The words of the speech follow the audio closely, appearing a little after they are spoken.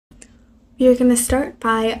we are going to start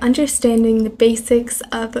by understanding the basics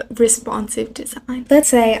of responsive design. Let's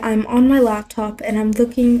say I'm on my laptop and I'm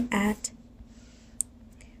looking at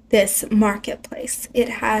this marketplace. It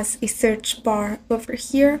has a search bar over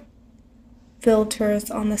here, filters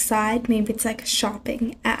on the side, maybe it's like a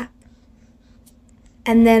shopping app,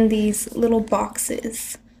 and then these little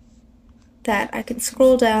boxes that I can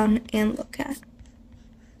scroll down and look at.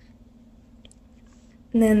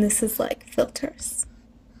 And then this is like filters.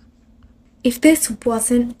 If this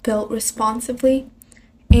wasn't built responsively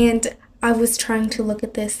and I was trying to look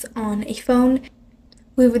at this on a phone,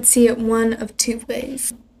 we would see it one of two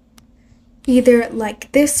ways. Either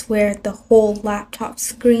like this, where the whole laptop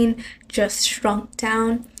screen just shrunk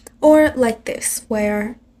down, or like this,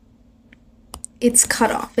 where it's cut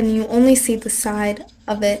off and you only see the side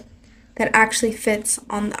of it that actually fits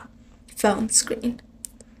on the phone screen.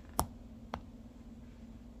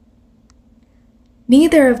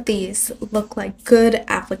 Neither of these look like good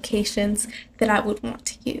applications that I would want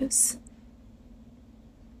to use.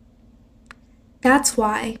 That's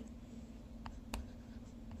why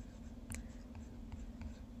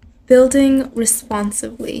building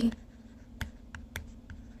responsively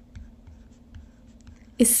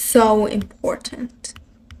is so important.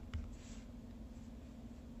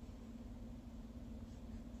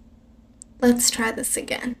 Let's try this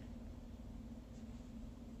again.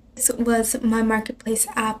 This was my marketplace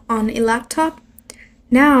app on a laptop.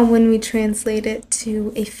 Now when we translate it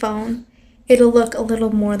to a phone, it'll look a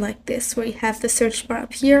little more like this, where you have the search bar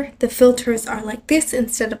up here, the filters are like this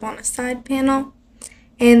instead of on a side panel,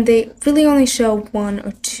 and they really only show one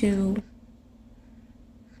or two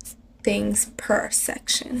things per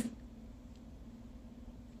section.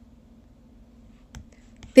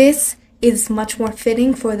 This is much more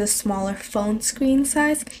fitting for the smaller phone screen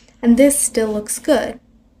size, and this still looks good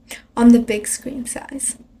on the big screen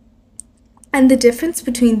size. And the difference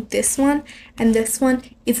between this one and this one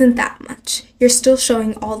isn't that much. You're still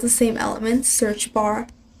showing all the same elements, search bar,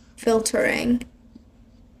 filtering,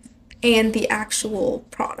 and the actual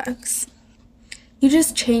products. You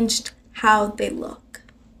just changed how they look.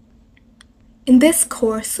 In this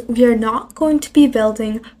course, we are not going to be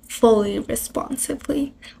building fully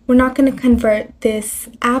responsively. We're not going to convert this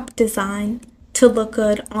app design to look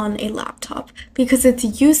good on a laptop, because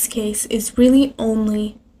its use case is really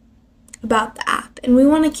only about the app, and we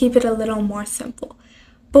want to keep it a little more simple.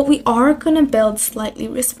 But we are going to build slightly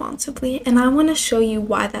responsively, and I want to show you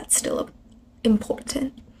why that's still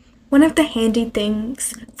important. One of the handy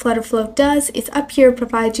things Flutterflow does is up here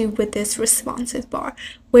provide you with this responsive bar,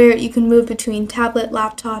 where you can move between tablet,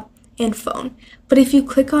 laptop, and phone. But if you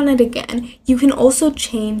click on it again, you can also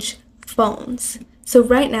change phones. So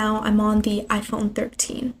right now I'm on the iPhone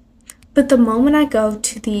 13, but the moment I go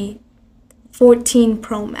to the 14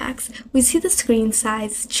 Pro Max, we see the screen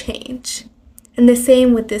size change. And the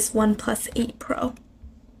same with this OnePlus 8 Pro.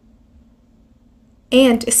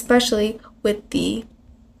 And especially with the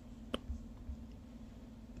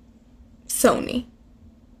Sony.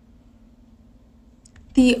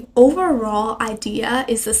 The overall idea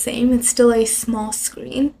is the same, it's still a small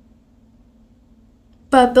screen.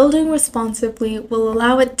 But building responsively will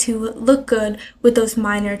allow it to look good with those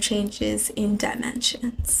minor changes in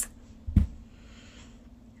dimensions.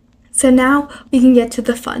 So now we can get to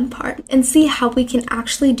the fun part and see how we can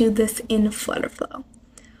actually do this in Flutterflow.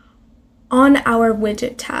 On our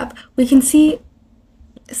widget tab, we can see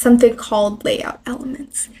something called layout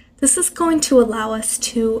elements. This is going to allow us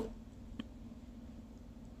to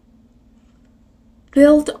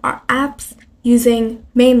build our apps using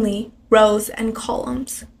mainly rows and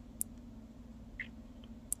columns.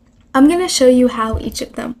 I'm going to show you how each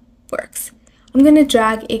of them works. I'm going to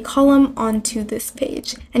drag a column onto this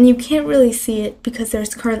page, and you can't really see it because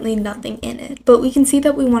there's currently nothing in it, but we can see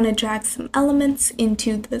that we want to drag some elements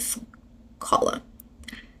into this column.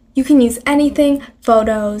 You can use anything,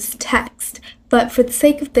 photos, text, but for the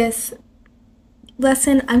sake of this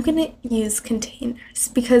lesson, I'm going to use containers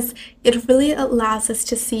because it really allows us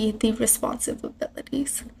to see the responsive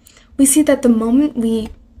abilities. We see that the moment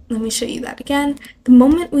let me show you that again, the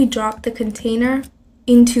moment we drop the container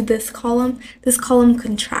into this column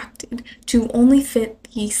contracted to only fit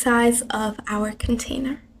the size of our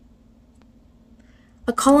container.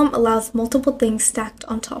 A column allows multiple things stacked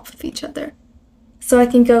on top of each other. So I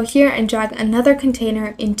can go here and drag another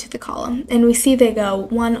container into the column, and we see they go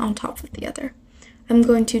one on top of the other. I'm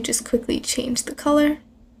going to just quickly change the color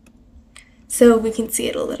so we can see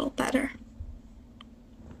it a little better.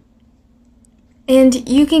 And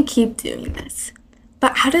you can keep doing this.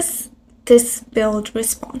 But how does this build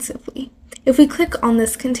responsively? If we click on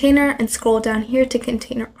this container and scroll down here to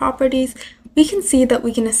container properties, we can see that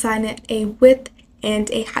we can assign it a width and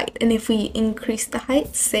a height. And if we increase the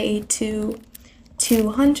height, say to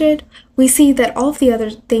 200, we see that all of the other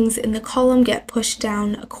things in the column get pushed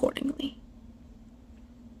down accordingly.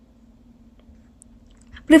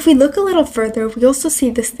 But if we look a little further, we also see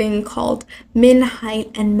this thing called min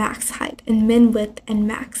height and max height, and min width and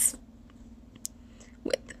max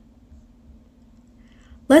width.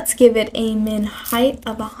 Let's give it a min height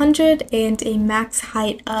of 100 and a max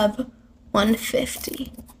height of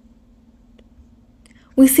 150.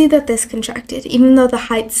 We see that this contracted. Even though the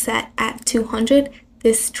height's set at 200,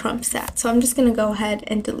 this trumps that. So I'm just going to go ahead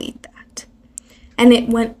and delete that. And it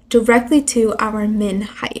went directly to our min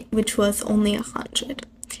height, which was only 100.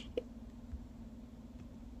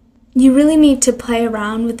 You really need to play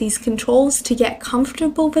around with these controls to get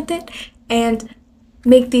comfortable with it and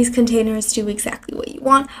make these containers do exactly what you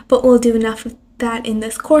want, but we'll do enough of that in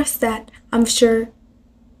this course that I'm sure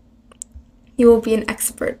you will be an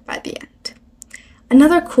expert by the end.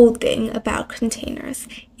 Another cool thing about containers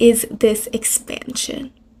is this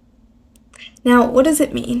expansion. Now, what does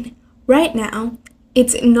it mean? Right now,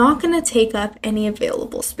 it's not going to take up any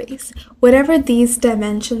available space. Whatever these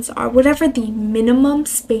dimensions are, whatever the minimum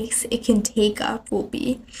space it can take up will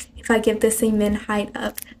be. If I give this a min height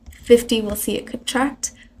of 50, we'll see it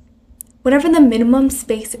contract. Whatever the minimum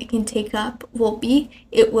space it can take up will be,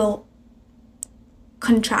 it will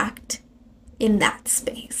contract in that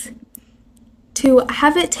space. To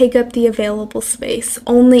have it take up the available space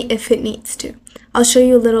only if it needs to. I'll show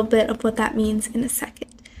you a little bit of what that means in a second.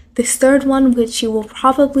 This third one, which you will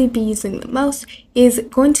probably be using the most, is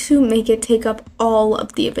going to make it take up all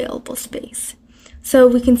of the available space. So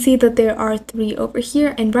we can see that there are 3 over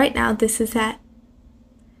here, and right now this is at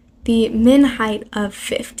the min height of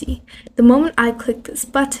 50. The moment I click this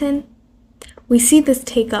button, we see this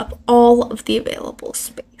take up all of the available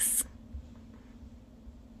space.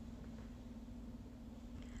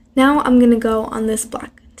 Now I'm going to go on this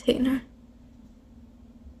black container.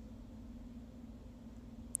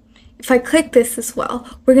 If I click this as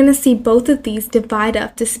well, we're going to see both of these divide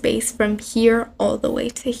up the space from here all the way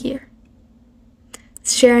to here,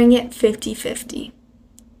 sharing it 50-50,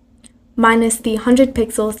 minus the 100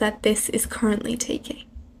 pixels that this is currently taking.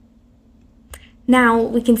 Now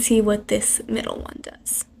we can see what this middle one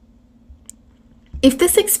does. If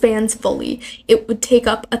this expands fully, it would take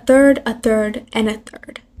up a third, and a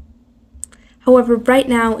third. However, right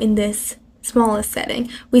now in this smallest setting,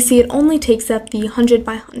 we see it only takes up the 100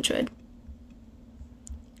 by 100.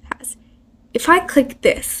 If I click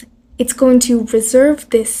this, it's going to reserve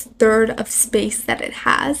this third of space that it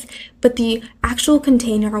has, but the actual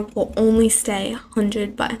container will only stay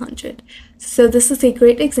 100 by 100. So this is a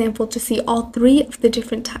great example to see all 3 of the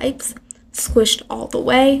different types squished all the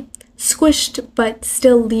way, squished but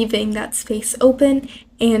still leaving that space open,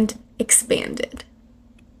 and expanded.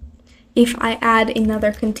 If I add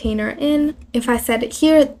another container in, if I set it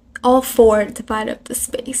here, all 4 divide up the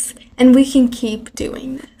space, and we can keep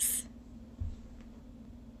doing this.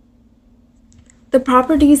 The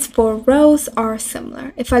properties for rows are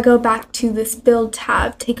similar. If I go back to this build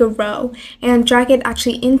tab, take a row, and drag it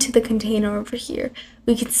actually into the container over here,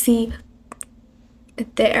 we can see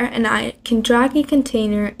it there, and I can drag a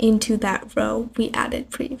container into that row we added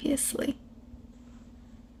previously.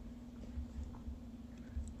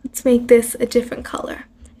 Let's make this a different color.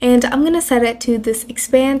 And I'm going to set it to this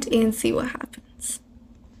expand and see what happens.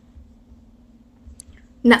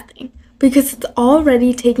 Nothing, because it's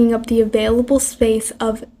already taking up the available space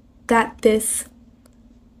of this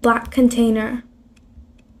black container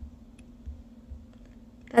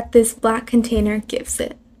gives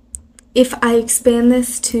it. If I expand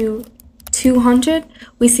this to 200,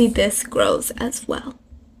 we see this grows as well.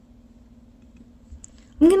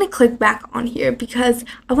 I'm going to click back on here because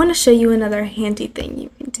I want to show you another handy thing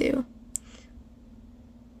you can do.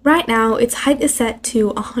 Right now, its height is set to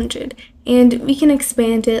 100, and we can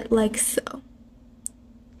expand it like so.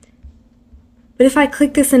 But if I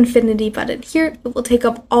click this infinity button here, it will take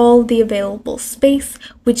up all the available space,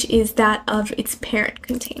 which is that of its parent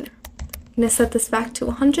container. I'm going to set this back to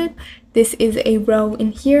 100. This is a row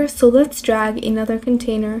in here, so let's drag another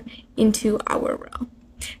container into our row.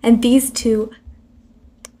 And these two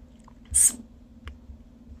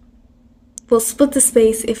will split the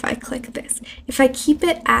space if I click this. If I keep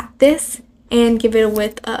it at this and give it a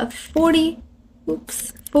width of 40,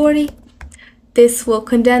 this will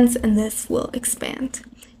condense and this will expand.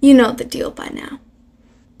 You know the deal by now.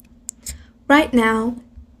 Right now,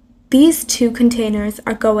 these two containers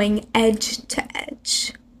are going edge to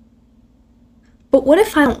edge. But what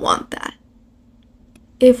if I don't want that?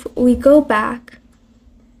 if we go back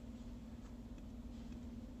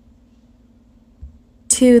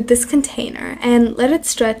to this container and let it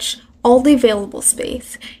stretch all the available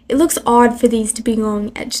space, it looks odd for these to be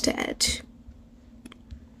going edge to edge.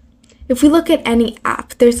 If we look at any app,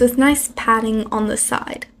 there's this nice padding on the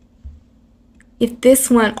side. If this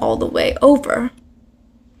went all the way over,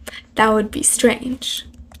 that would be strange.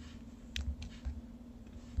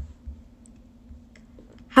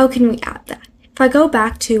 How can we add that? If I go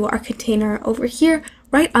back to our container over here,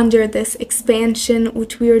 right under this expansion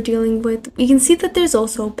which we are dealing with, we can see that there's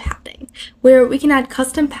also padding, where we can add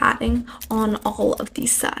custom padding on all of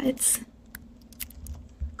these sides.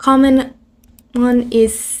 Common one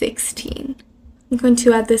is 16. I'm going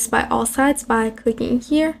to add this by all sides by clicking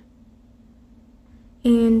here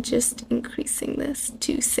and just increasing this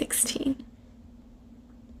to 16.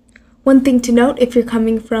 One thing to note, if you're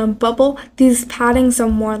coming from Bubble, these paddings are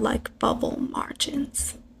more like bubble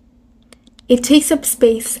margins. It takes up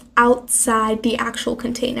space outside the actual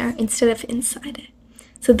container instead of inside it.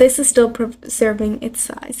 So this is still preserving its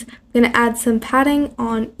size. I'm going to add some padding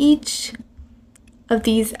on each of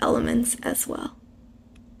these elements as well.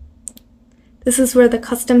 This is where the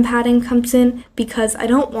custom padding comes in because I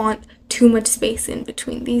don't want too much space in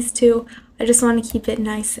between these two. I just want to keep it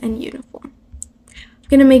nice and uniform. I'm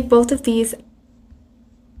going to make both of these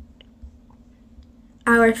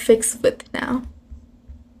our fixed width now.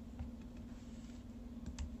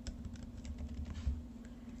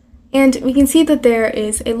 And we can see that there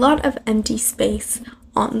is a lot of empty space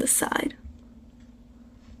on the side.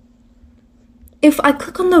 If I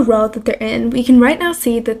click on the row that they're in, we can right now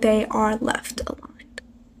see that they are left aligned.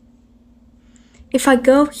 If I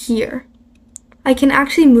go here, I can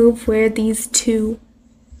actually move where these two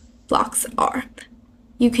blocks are.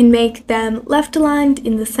 You can make them left aligned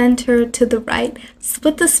in the center to the right,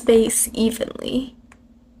 split the space evenly.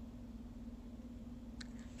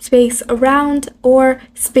 Space around or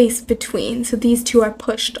space between, so these two are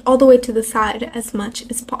pushed all the way to the side as much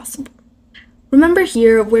as possible. Remember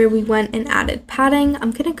here where we went and added padding,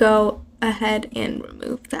 I'm going to go ahead and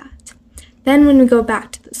remove that. Then when we go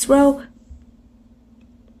back to this row,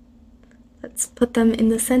 let's put them in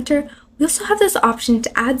the center. We also have this option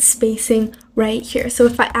to add spacing right here. So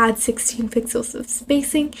if I add 16 pixels of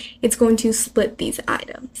spacing, it's going to split these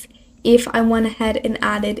items. If I went ahead and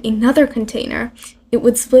added another container, it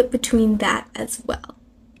would split between that as well.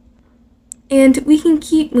 And we can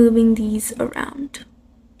keep moving these around.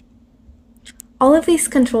 All of these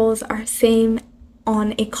controls are same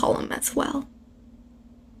on a column as well.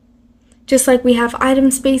 Just like we have item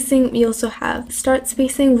spacing, we also have start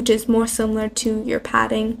spacing, which is more similar to your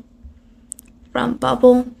padding from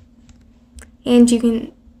Bubble. And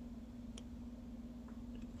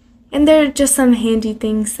there are just some handy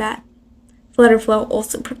things that Flutterflow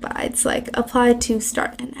also provides, like apply to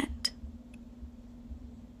start and end.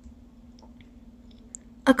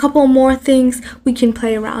 A couple more things we can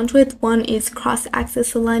play around with. One is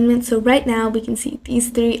cross-axis alignment. So right now we can see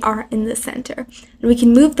these three are in the center. And we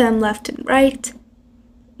can move them left and right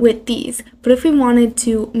with these. But if we wanted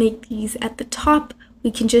to make these at the top,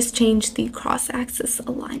 we can just change the cross-axis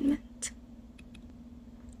alignment.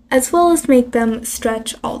 As well as make them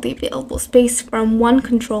stretch all the available space from one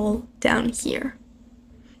control down here.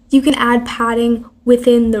 You can add padding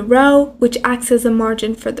within the row, which acts as a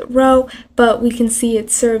margin for the row, but we can see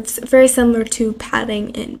it serves very similar to padding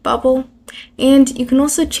in Bubble. And you can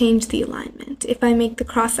also change the alignment. If I make the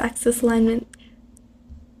cross-axis alignment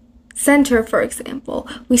center, for example,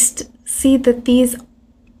 we see that these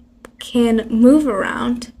can move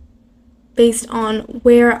around based on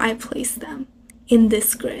where I place them in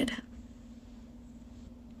this grid.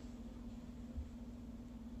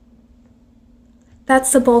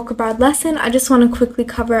 That's the bulk of our lesson. I just want to quickly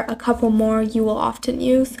cover a couple more you will often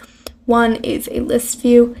use. One is a list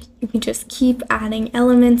view. You can just keep adding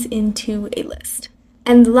elements into a list.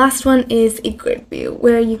 And the last one is a grid view,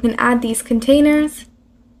 where you can add these containers.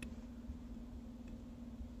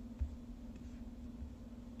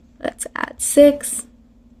 Let's add 6.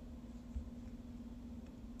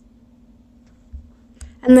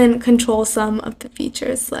 And then control some of the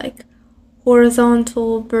features like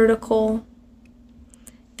horizontal, vertical,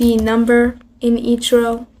 the number in each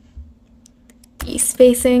row, the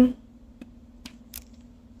spacing,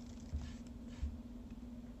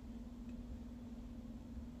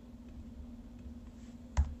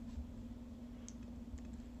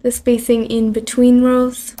 the spacing in between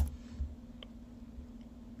rows,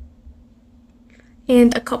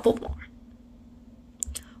 and a couple more.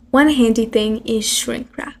 One handy thing is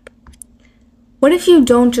shrink wrap. What if you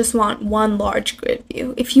don't just want one large grid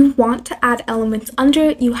view? If you want to add elements under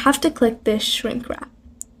it, you have to click this shrink wrap.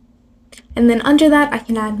 And then under that, I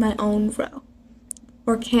can add my own row.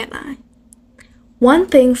 Or can't I? One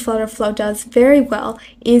thing Flutterflow does very well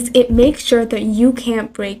is it makes sure that you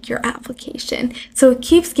can't break your application. So it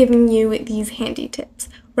keeps giving you these handy tips.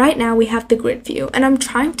 Right now we have the grid view, and I'm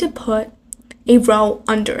trying to put a row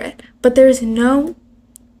under it, but there's no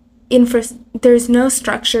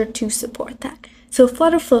structure to support that. So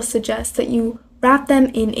Flutterflow suggests that you wrap them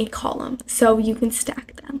in a column so you can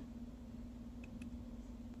stack them.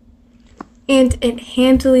 And it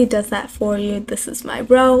handily does that for you. This is my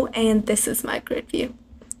row and this is my grid view.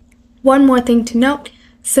 One more thing to note,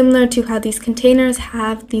 similar to how these containers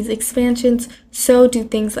have these expansions, so do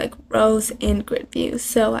things like rows and grid views.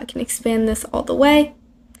 So I can expand this all the way.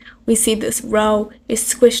 We see this row is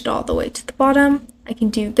squished all the way to the bottom. I can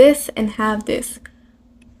do this and have this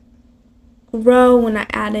row when I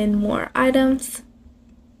add in more items,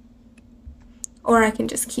 or I can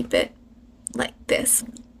just keep it like this.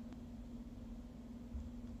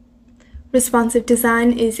 Responsive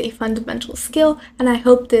design is a fundamental skill, and I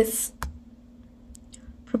hope this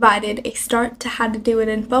provided a start to how to do it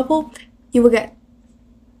in Bubble. You will get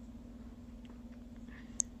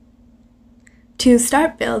to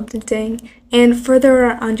start building and further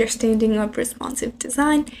our understanding of responsive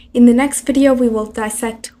design. In the next video, we will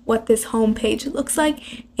dissect what this home page looks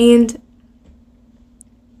like and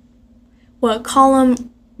what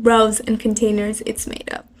column, rows, and containers it's made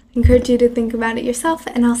of. I encourage you to think about it yourself,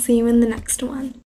 and I'll see you in the next one.